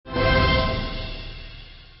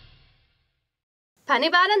పని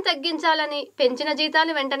భారం తగ్గించాలని, పెంచిన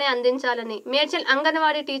జీతాలు వెంటనే అందించాలని మేడ్చల్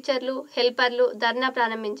అంగన్వాడీ టీచర్లు, హెల్పర్లు ధర్నా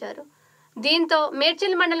ప్రారంభించారు. దీంతో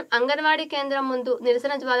మేడ్చల్ మండలం అంగన్వాడీ కేంద్రం ముందు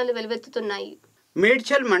నిరసన జ్వాలలు వెలువెత్తుతున్నాయి.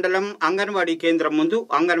 మేడ్చల్ మండలం అంగన్వాడీ కేంద్రం ముందు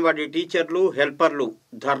అంగన్వాడీ టీచర్లు, హెల్పర్లు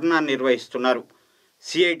ధర్నా నిర్వహిస్తున్నారు.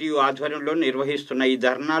 సిఐటియు ఆధ్వర్యంలో నిర్వహిస్తున్న ఈ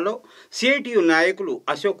ధర్నాలో సిఐటియు నాయకులు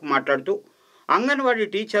అశోక్ మాట్లాడుతూ అంగన్వాడీ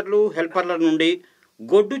టీచర్లు, హెల్పర్ల నుండి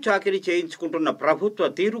గొడ్డు చాకిరీ చేయించుకుంటున్న ప్రభుత్వ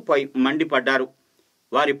తీరుపై మండిపడ్డారు.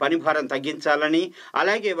 వారి పని భారం తగ్గించాలని,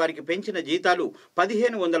 అలాగే వారికి పెంచిన జీతాలు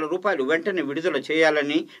 1500 రూపాయలు వెంటనే విడుదల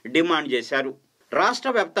చేయాలని డిమాండ్ చేశారు. రాష్ట్ర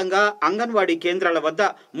వ్యాప్తంగా అంగన్వాడీ కేంద్రాల వద్ద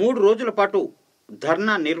 3 రోజుల పాటు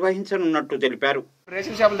ధర్నా నిర్వహించనున్నట్టు తెలిపారు.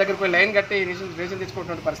 రేషన్ షాపుల దగ్గర పోయి లైన్ కట్టి రేషన్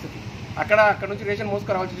తెచ్చుకున్నటువంటి పరిస్థితి, అక్కడ నుంచి రేషన్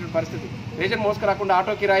మోసుకురావాల్సిన పరిస్థితి, రేషన్ మోసుకురాకుండా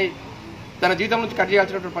ఆటో కిరాయి తన జీతం నుంచి కట్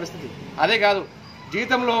చేయాల్సినటువంటి పరిస్థితి. అదే కాదు,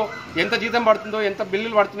 జీతంలో ఎంత జీతం పడుతుందో, ఎంత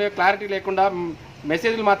బిల్లులు పడుతున్నాయో క్లారిటీ లేకుండా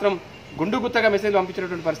మెసేజ్లు మాత్రం గుండుగుత్తగా మెసేజ్లు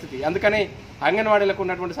పంపించినటువంటి పరిస్థితి. అందుకని అంగన్వాడీలకు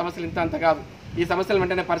ఉన్నటువంటి సమస్యలు ఇంత అంత కాదు. ఈ సమస్యలు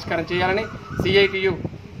వెంటనే పరిష్కారం చేయాలని సిఐటియు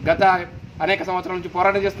గత అనేక సంవత్సరాల నుంచి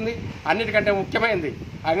పోరాటం చేస్తుంది. అన్నిటికంటే ముఖ్యమైనది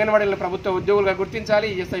అంగన్వాడీలను ప్రభుత్వ ఉద్యోగులుగా గుర్తించాలి,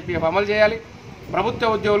 ESIPF అమలు చేయాలి. ప్రభుత్వ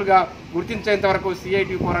ఉద్యోగులుగా గుర్తించేంత వరకు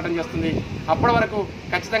సిఐటియు పోరాటం చేస్తుంది. అప్పటి వరకు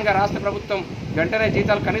ఖచ్చితంగా రాష్ట్ర ప్రభుత్వం వెంటనే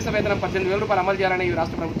జీతాలు కనీస వేతనం 18,000 రూపాయలు అమలు చేయాలని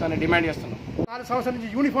రాష్ట్ర ప్రభుత్వాన్ని డిమాండ్ చేస్తున్నాం. 4 సంవత్సరాల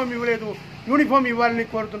నుంచి యూనిఫామ్ ఇవ్వలేదు, యూనిఫామ్ ఇవ్వాలని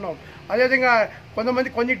కోరుతున్నాం. అదేవిధంగా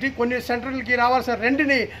కొన్ని సెంటర్లకి రావాల్సిన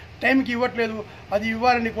రెంట్ని టైంకి ఇవ్వట్లేదు, అది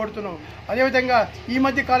ఇవ్వాలని కోరుతున్నాం. అదేవిధంగా ఈ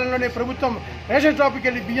మధ్య కాలంలోనే ప్రభుత్వం రేషన్ షాప్కి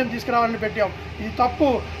వెళ్ళి బియ్యం తీసుకురావాలని పెట్టాం. ఇది తప్పు.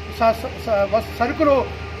 సరుకులు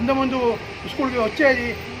ఇంతకుముందు స్కూల్కి వచ్చేది,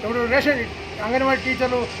 ఇప్పుడు అంగన్వాడీ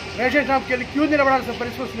టీచర్లు రేషన్ షాప్కి వెళ్ళి క్యూ నిలబడాల్సిన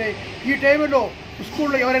పరిస్థితి వస్తున్నాయి. ఈ టైంలో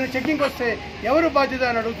స్కూల్లో ఎవరైనా చెక్కింగ్ వస్తే ఎవరు బాధ్యత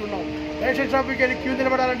అని అడుగుతున్నాం. రేషన్ షాప్కి వెళ్ళి క్యూ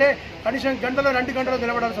నిలబడాలంటే కనీసం 2 గంటలు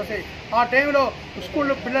నిలబడాల్సి వస్తాయి. ఆ టైంలో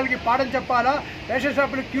స్కూల్లో పిల్లలకి పాఠం చెప్పాలా, రేషన్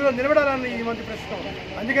షాపులు క్యూలో నిలబడాలని ఈ మంది ప్రశ్న.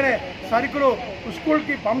 అందుకనే సరుకులు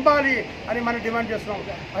స్కూల్కి పంపాలి అని మనం డిమాండ్ చేస్తున్నాం.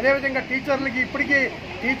 అదేవిధంగా టీచర్లకి ఇప్పటికీ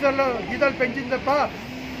టీచర్లు జీతాలు పెంచింది తప్ప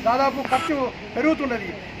దాదాపు ఖర్చు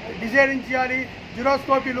పెరుగుతున్నది. డిజైనింగ్ చేయాలి, జిరాక్స్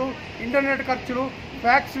కాపీలు, ఇంటర్నెట్ ఖర్చులు,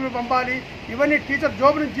 ఫ్యాక్స్ పంపాలి. ఇవన్నీ టీచర్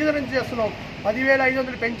జాబ్ నుంచి జీతం నుంచి చేస్తున్నాం.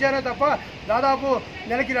 10,500 పెంచారే తప్ప దాదాపు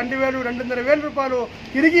నెలకి 2,000, 2,500 రూపాయలు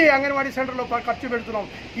తిరిగి అంగన్వాడీ సెంటర్లో ఖర్చు పెడుతున్నాం.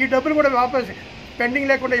 ఈ డబ్బులు కూడా వాపస్ పెండింగ్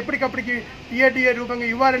లేకుండా ఎప్పటికప్పటికి PATA రూపంగా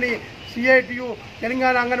ఇవ్వాలని CITU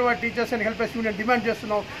Telangana anganwadi teachers and helpers union demand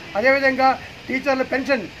చేస్తున్నాం. అదేవిధంగా టీచర్ల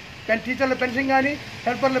పెన్షన్ కానీ,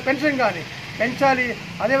 హెల్పర్ల పెన్షన్ కానీ పెంచాలి.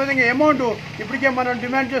 అదేవిధంగా అమౌంట్ ఇప్పటికే మనం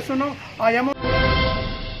డిమాండ్ చేస్తున్నాం. ఆ అమౌంట్